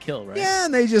easy to kill, right? Yeah,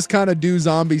 and they just kind of do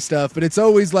zombie stuff, but it's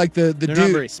always like the They're dude. not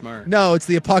very smart. No, it's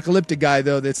the apocalyptic guy,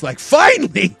 though, that's like,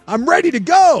 finally, I'm ready to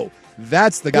go.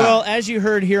 That's the guy. Well, as you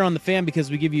heard here on The Fan, because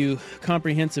we give you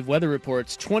comprehensive weather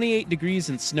reports, 28 degrees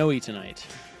and snowy tonight.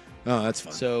 Oh, that's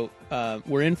fun. So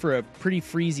we're in for a pretty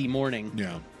freezy morning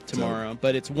tomorrow,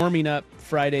 but it's warming up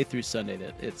Friday through Sunday,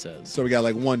 it says. So we got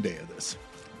like one day of this.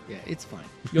 Yeah, it's fine.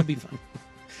 You'll be fine.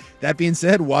 That being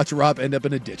said, watch Rob end up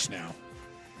in a ditch now.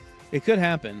 It could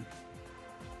happen.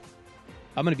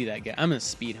 I'm going to be that guy. I'm going to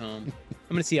speed home. I'm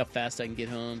going to see how fast I can get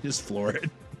home. Just floor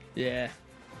it. Yeah.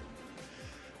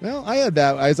 Well, I had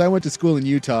that as I went to school in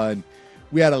Utah, and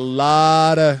we had a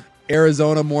lot of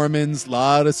Arizona Mormons, a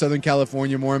lot of Southern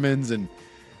California Mormons, and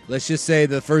let's just say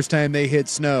the first time they hit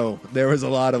snow, there was a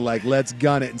lot of like, let's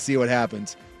gun it and see what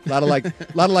happens. A lot of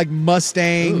like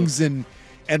Mustangs and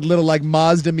little like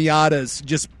Mazda Miatas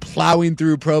just plowing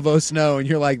through Provo snow, and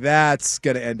you're like, that's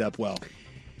going to end up well.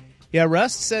 Yeah,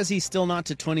 Rust says he's still not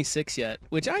to 26 yet,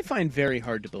 which I find very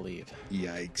hard to believe.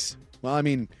 Yikes. Well, I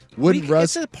mean, wouldn't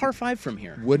Rust... It's a par 5 from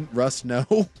here. Wouldn't Rust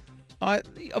know?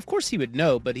 Of course he would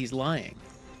know, but he's lying.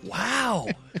 Wow.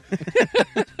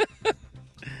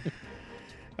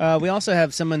 We also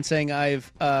have someone saying,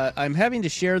 I'm having to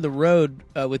share the road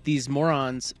with these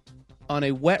morons on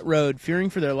a wet road, fearing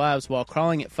for their lives while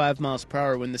crawling at 5 miles per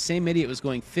hour when the same idiot was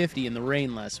going 50 in the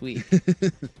rain last week.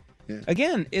 Yeah.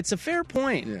 Again, it's a fair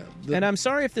point. Yeah, and I'm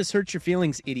sorry if this hurts your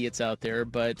feelings, idiots out there,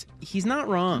 but he's not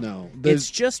wrong. No.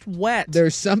 It's just wet.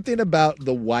 There's something about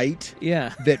the white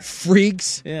that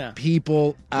freaks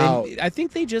people out. I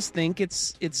think they just think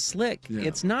it's slick. Yeah.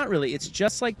 It's not really. It's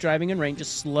just like driving in rain.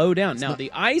 Just slow down. Now,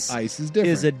 the ice is different.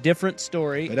 Is a different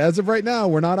story. But as of right now,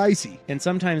 we're not icy. And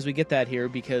sometimes we get that here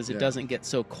because it doesn't get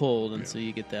so cold, and so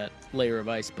you get that layer of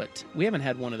ice. But we haven't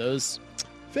had one of those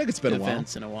I feel like it's been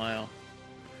events in a while.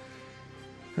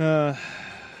 All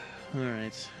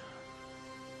right.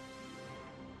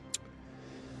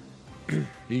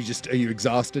 Are you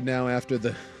exhausted now after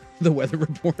the weather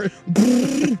report?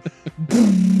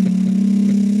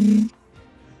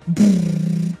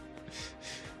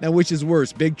 Now, which is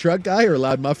worse, big truck guy or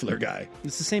loud muffler guy?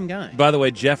 It's the same guy. By the way,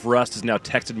 Jeff Rust has now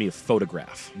texted me a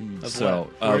photograph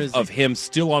of him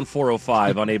still on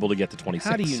 405, unable to get to 26.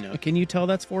 How do you know? Can you tell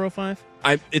that's 405?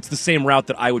 It's the same route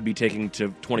that I would be taking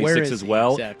to 26 Where is as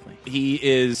well. Exactly. He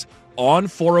is on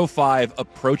 405,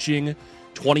 approaching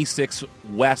 26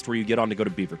 west, where you get on to go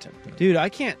to Beaverton. Dude, I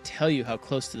can't tell you how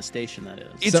close to the station that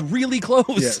is. It's really close.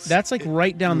 Yes. That's like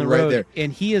right down the road, there.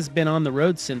 And he has been on the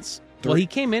road since. Well, he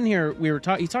came in here. We were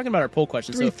he's talking about our poll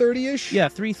question. 3:30ish. Yeah,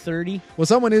 3:30. Well,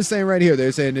 someone is saying right here.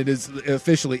 They're saying it is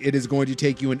going to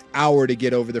take you an hour to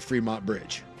get over the Fremont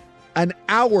Bridge. An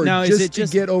hour now, just to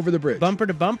get over the bridge. Bumper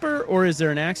to bumper, or is there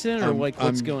an accident, or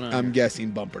what's going on? I'm guessing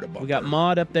bumper to bumper. We got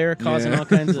Maud up there causing all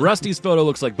kinds of. Rusty's photo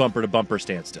looks like bumper to bumper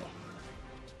standstill.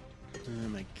 Oh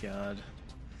my God!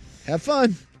 Have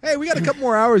fun. Hey, we got a couple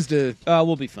more hours to.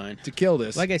 We'll be fine to kill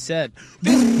this. Like I said,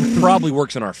 this probably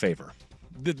works in our favor.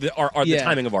 The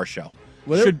timing of our show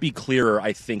should be clearer,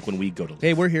 I think, when we go to leave.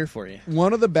 Hey, we're here for you.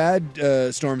 One of the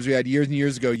bad storms we had years and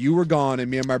years ago, you were gone,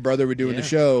 and me and my brother were doing the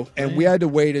show, and we had to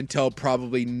wait until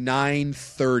probably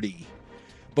 9:30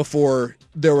 before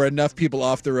there were enough people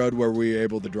off the road where we were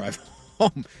able to drive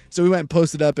home. So we went and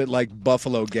posted up at like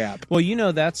Buffalo Gap. Well,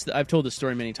 I've told this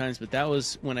story many times, but that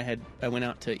was when I went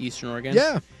out to Eastern Oregon.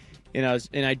 Yeah.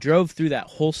 And I drove through that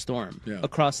whole storm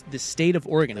across the state of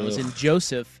Oregon. I was in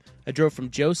Joseph. I drove from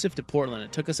Joseph to Portland.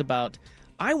 It took us about,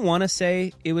 I want to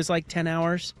say it was like 10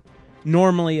 hours.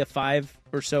 Normally a 5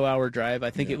 or so hour drive.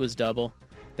 I think it was double.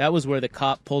 That was where the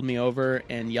cop pulled me over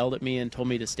and yelled at me and told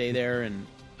me to stay there, and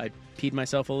I peed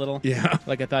myself a little. Yeah.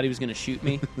 Like I thought he was going to shoot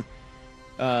me.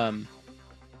 But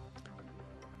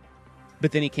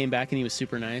then he came back and he was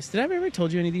super nice. Did I ever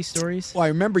told you any of these stories? Well, I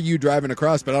remember you driving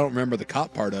across, but I don't remember the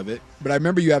cop part of it. But I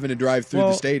remember you having to drive through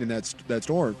the state in that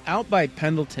storm. Out by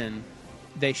Pendleton,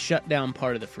 they shut down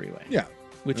part of the freeway. Yeah.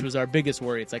 Which was our biggest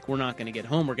worry. It's like, we're not going to get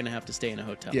home. We're going to have to stay in a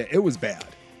hotel. Yeah, it was bad.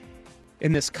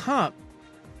 And this cop,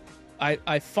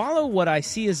 I follow what I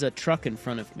see as a truck in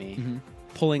front of me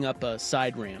pulling up a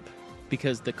side ramp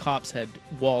because the cops had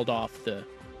walled off the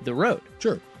road.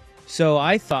 Sure. So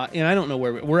I thought, and I don't know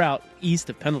where we're out east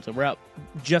of Pendleton. We're out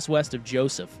just west of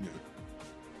Joseph. Yeah.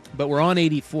 But we're on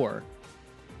 84.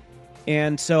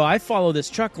 And so I follow this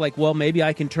truck like, well, maybe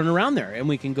I can turn around there and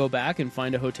we can go back and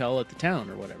find a hotel at the town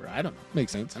or whatever. I don't know.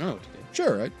 Makes sense. I don't know what to do.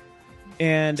 Sure, right?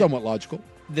 And somewhat logical.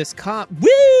 This cop,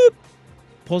 whoop,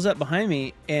 pulls up behind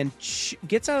me and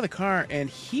gets out of the car, and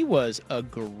he was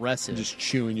aggressive. Just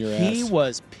chewing your ass. He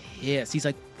was pissed. He's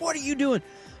like, "What are you doing?"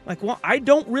 I'm like, well, I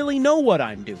don't really know what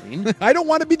I'm doing. I don't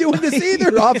want to be doing this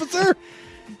either, officer.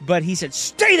 But he said,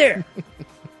 "Stay there."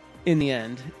 In the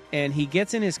end, and he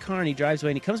gets in his car and he drives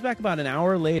away, and he comes back about an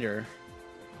hour later,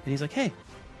 and he's like, "Hey,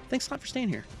 thanks a lot for staying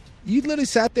here." You literally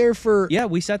sat there for... Yeah,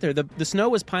 we sat there. The snow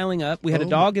was piling up. We had a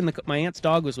dog in the... My aunt's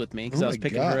dog was with me because I was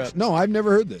picking her up. No, I've never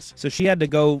heard this. So she had to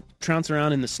go trounce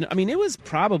around in the snow. I mean, it was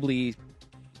probably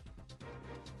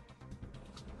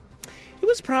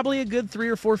a good 3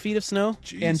 or 4 feet of snow.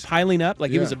 Jeez. And piling up. Like,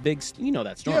 it was a big... You know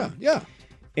that storm. Yeah.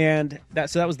 And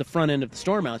that was the front end of the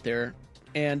storm out there.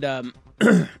 And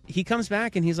he comes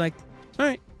back and he's like, "All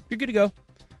right, you're good to go."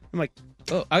 I'm like,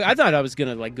 "Oh, I thought I was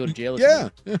going to, like, go to jail or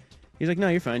something." Yeah. He's like, "No,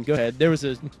 you're fine. Go ahead." There was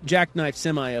a jackknife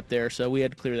semi up there, so we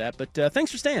had to clear that. But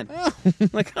thanks for staying. I'm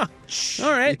like, all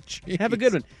right. Jeez. Have a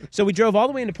good one. So we drove all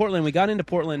the way into Portland. We got into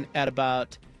Portland at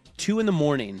about 2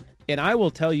 a.m. And I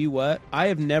will tell you what, I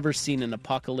have never seen an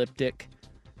apocalyptic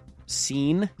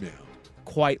scene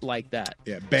quite like that.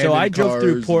 Yeah, so I drove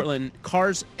through cars Portland,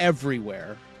 cars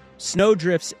everywhere, snow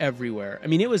drifts everywhere. I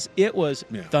mean, it was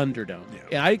Thunderdome. Yeah.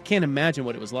 And I can't imagine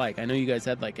what it was like. I know you guys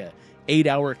had like a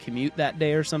 8-hour commute that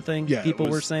day or something. Yeah, people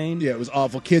were saying. Yeah, it was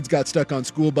awful. Kids got stuck on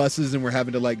school buses and were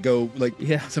having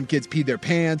to some kids peed their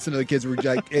pants and other kids were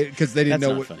like because they didn't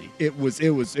know what funny. It was.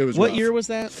 What rough. year was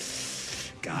that?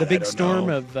 God, the big I don't storm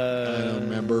know. of I don't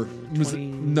remember. It was a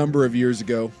number of years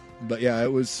ago, but yeah,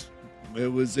 it was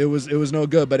no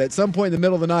good. But at some point in the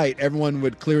middle of the night, everyone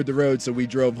would clear the road, so we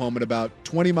drove home at about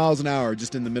 20 miles an hour,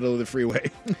 just in the middle of the freeway,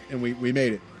 and we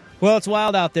made it. Well, it's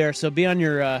wild out there, so be on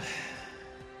your.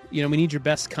 We need your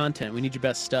best content. We need your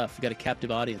best stuff. We got a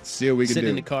captive audience. See what we can do. Sitting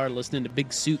in the car listening to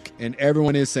Big Sook. And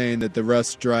everyone is saying that the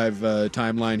Russ Drive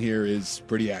timeline here is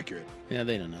pretty accurate. Yeah,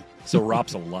 they don't know. So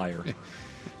Rob's a liar.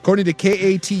 According to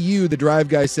KATU, the drive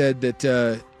guy said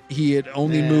that he had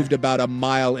only moved about a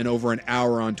mile in over an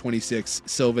hour on 26,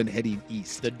 Sylvan heading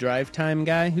east. The drive time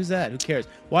guy? Who's that? Who cares?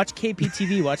 Watch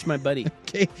KPTV. Watch my buddy.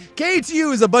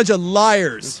 KATU is a bunch of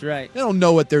liars. That's right. They don't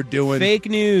know what they're doing. Fake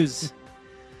news.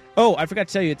 Oh, I forgot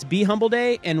to tell you, it's Be Humble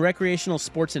Day and Recreational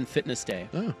Sports and Fitness Day.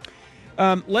 Oh.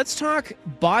 Let's talk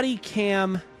body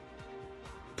cam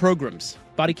programs.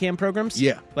 Body cam programs?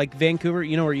 Yeah. Like Vancouver.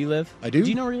 You know where you live? I do. Do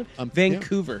you know where you live?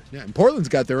 Vancouver. Yeah, and Portland's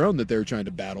got their own that they're trying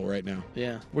to battle right now.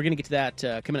 Yeah. We're going to get to that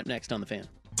coming up next on The Fan.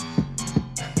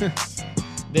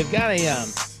 They've got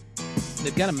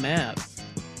a map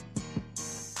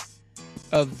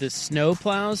of the snow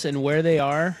plows and where they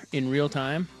are in real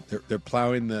time. They're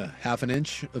plowing the half an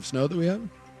inch of snow that we have?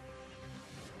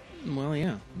 Well,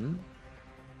 yeah. Mm.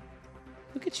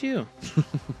 Look at you.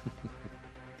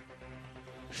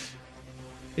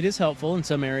 It is helpful in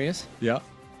some areas. Yeah.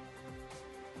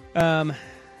 So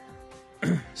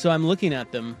I'm looking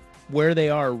at them where they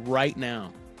are right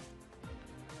now.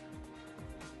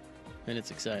 And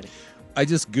it's exciting. I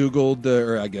just Googled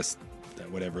there's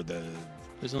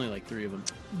only like 3 of them.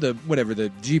 The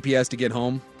GPS to get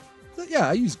home. Yeah,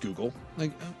 I use Google.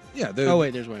 There's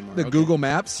way more. The Google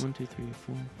Maps. 1, 2, 3,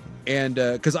 4, 5. And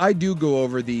because I do go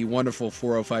over the wonderful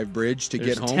 405 bridge to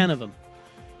get home. 10 of them.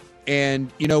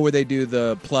 And you know where they do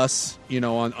the plus,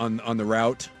 on the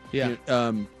route? Yeah.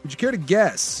 Would you care to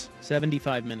guess?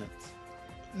 75 minutes.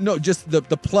 No, just the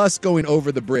plus going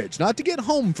over the bridge. Not to get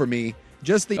home for me,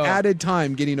 just the added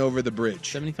time getting over the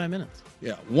bridge. 75 minutes.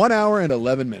 Yeah, 1 hour and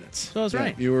 11 minutes. So I was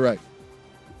right. You were right.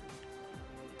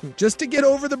 Just to get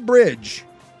over the bridge,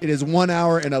 it is 1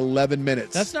 hour and 11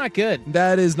 minutes. That's not good.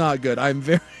 That is not good.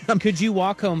 Could you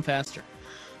walk home faster?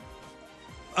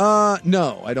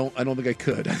 No, I don't think I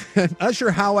could. I'm not sure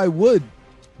how I would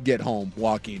get home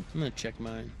walking. I'm going to check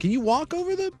mine. Can you walk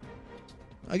over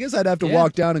I guess I'd have to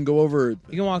walk down and go over.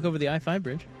 You can walk over the I-5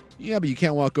 bridge. Yeah, but you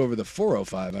can't walk over the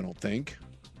 405, I don't think.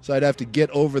 So I'd have to get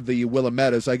over the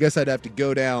Willamette. So I guess I'd have to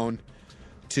go down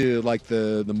to like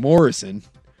the Morrison,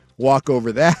 walk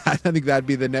over that. I think that'd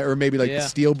be or maybe the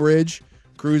Steel Bridge,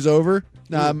 cruise over.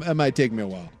 No, it might take me a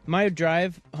while. My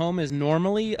drive home is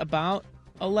normally about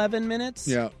 11 minutes.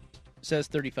 Yeah. Says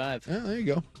 35. Yeah, there you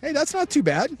go. Hey, that's not too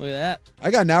bad. Look at that. I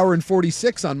got an hour and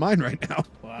 46 on mine right now.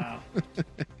 Wow.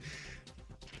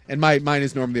 And mine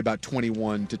is normally about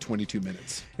 21 to 22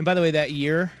 minutes. And by the way, that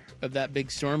year of that big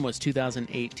storm was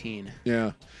 2018.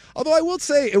 Yeah. Although I will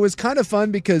say it was kind of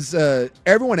fun because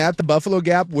everyone at the Buffalo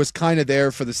Gap was kind of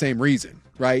there for the same reason,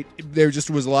 right? There just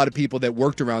was a lot of people that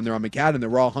worked around there on McAdam that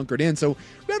were all hunkered in. So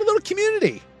we had a little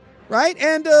community, right?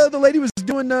 And the lady was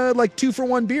doing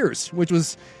 2-for-1 beers, which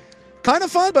was kind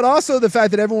of fun, but also the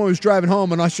fact that everyone was driving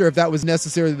home. I'm not sure if that was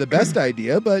necessarily the best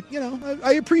idea, but,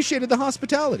 I appreciated the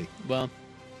hospitality. Well,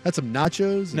 had some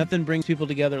nachos. Nothing brings people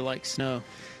together like snow.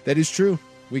 That is true.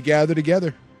 We gather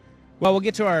together. Well, we'll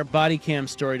get to our body cam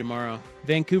story tomorrow.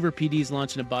 Vancouver PD is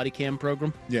launching a body cam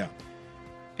program. Yeah.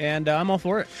 And I'm all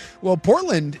for it. Well,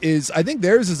 Portland I think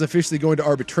theirs is officially going to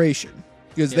arbitration.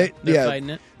 Because they're fighting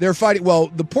it. They're fighting. Well,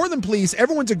 the Portland police,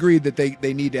 everyone's agreed that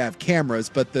they need to have cameras,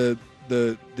 but the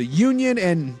union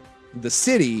and the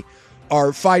city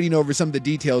are fighting over some of the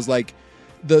details. Like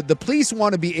the police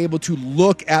want to be able to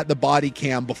look at the body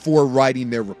cam before writing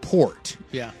their report.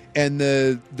 Yeah. And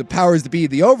the powers that be,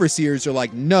 the overseers, are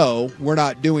like, no, we're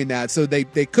not doing that. So they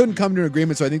couldn't come to an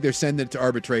agreement. So I think they're sending it to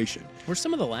arbitration. We're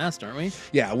some of the last, aren't we?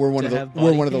 Yeah, we're one of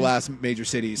the last major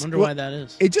cities. Wonder why that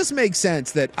is. It just makes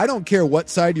sense that I don't care what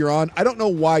side you're on. I don't know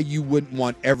why you wouldn't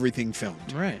want everything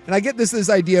filmed. Right. And I get this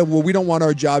idea, well, we don't want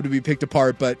our job to be picked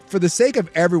apart, but for the sake of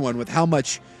everyone, with how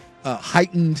much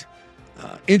heightened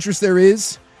interest there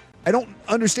is, I don't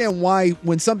understand why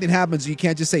when something happens, you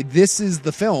can't just say, this is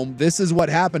the film, this is what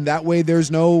happened. That way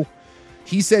there's no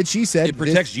he said, she said. It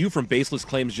protects you from baseless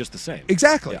claims just the same.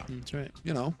 Exactly. Yeah. That's right.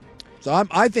 So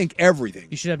I think everything.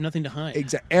 You should have nothing to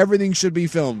hide. Everything should be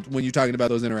filmed when you're talking about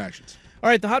those interactions. All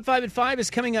right, the Hot 5 at 5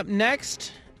 is coming up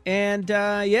next. And,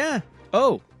 yeah.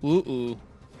 Oh, ooh.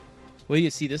 Well, you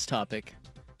see this topic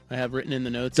I have written in the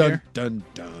notes here. Dun,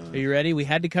 dun. Are you ready? We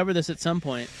had to cover this at some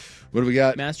point. What do we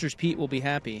got? Masters Pete will be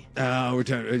happy. We're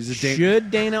talking.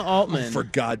 Should Dana Altman, for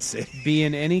God's sake, be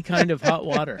in any kind of hot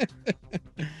water?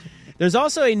 There's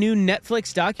also a new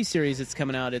Netflix docuseries that's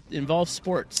coming out. It involves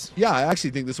sports. Yeah, I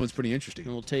actually think this one's pretty interesting.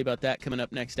 And we'll tell you about that coming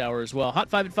up next hour as well. Hot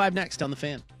 5 at 5 next on The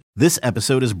Fan. This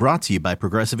episode is brought to you by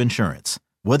Progressive Insurance.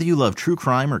 Whether you love true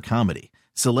crime or comedy,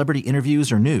 celebrity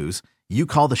interviews or news, you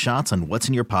call the shots on what's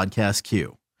in your podcast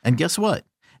queue. And guess what?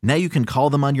 Now you can call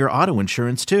them on your auto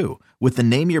insurance too with the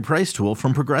Name Your Price tool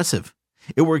from Progressive.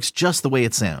 It works just the way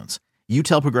it sounds. You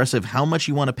tell Progressive how much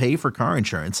you want to pay for car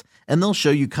insurance, and they'll show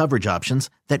you coverage options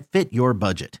that fit your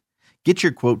budget. Get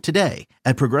your quote today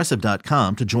at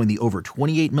Progressive.com to join the over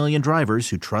 28 million drivers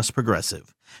who trust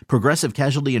Progressive. Progressive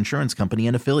Casualty Insurance Company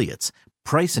and Affiliates.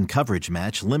 Price and coverage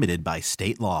match limited by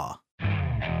state law.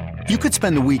 You could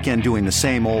spend the weekend doing the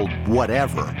same old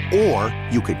whatever, or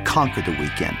you could conquer the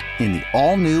weekend in the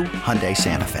all-new Hyundai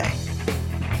Santa Fe.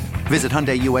 Visit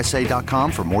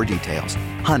HyundaiUSA.com for more details.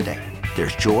 Hyundai,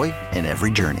 there's joy in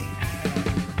every journey.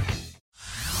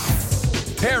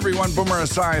 Hey everyone, Boomer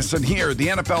Esiason here. The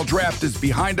NFL Draft is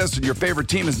behind us and your favorite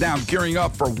team is now gearing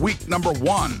up for week number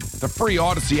 1. The free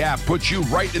Odyssey app puts you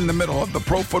right in the middle of the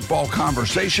pro football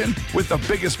conversation with the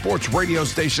biggest sports radio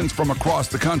stations from across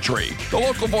the country. The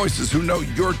local voices who know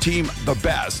your team the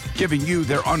best, giving you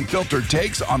their unfiltered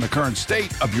takes on the current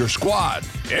state of your squad.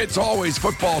 It's always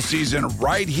football season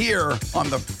right here on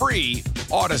the free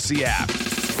Odyssey app.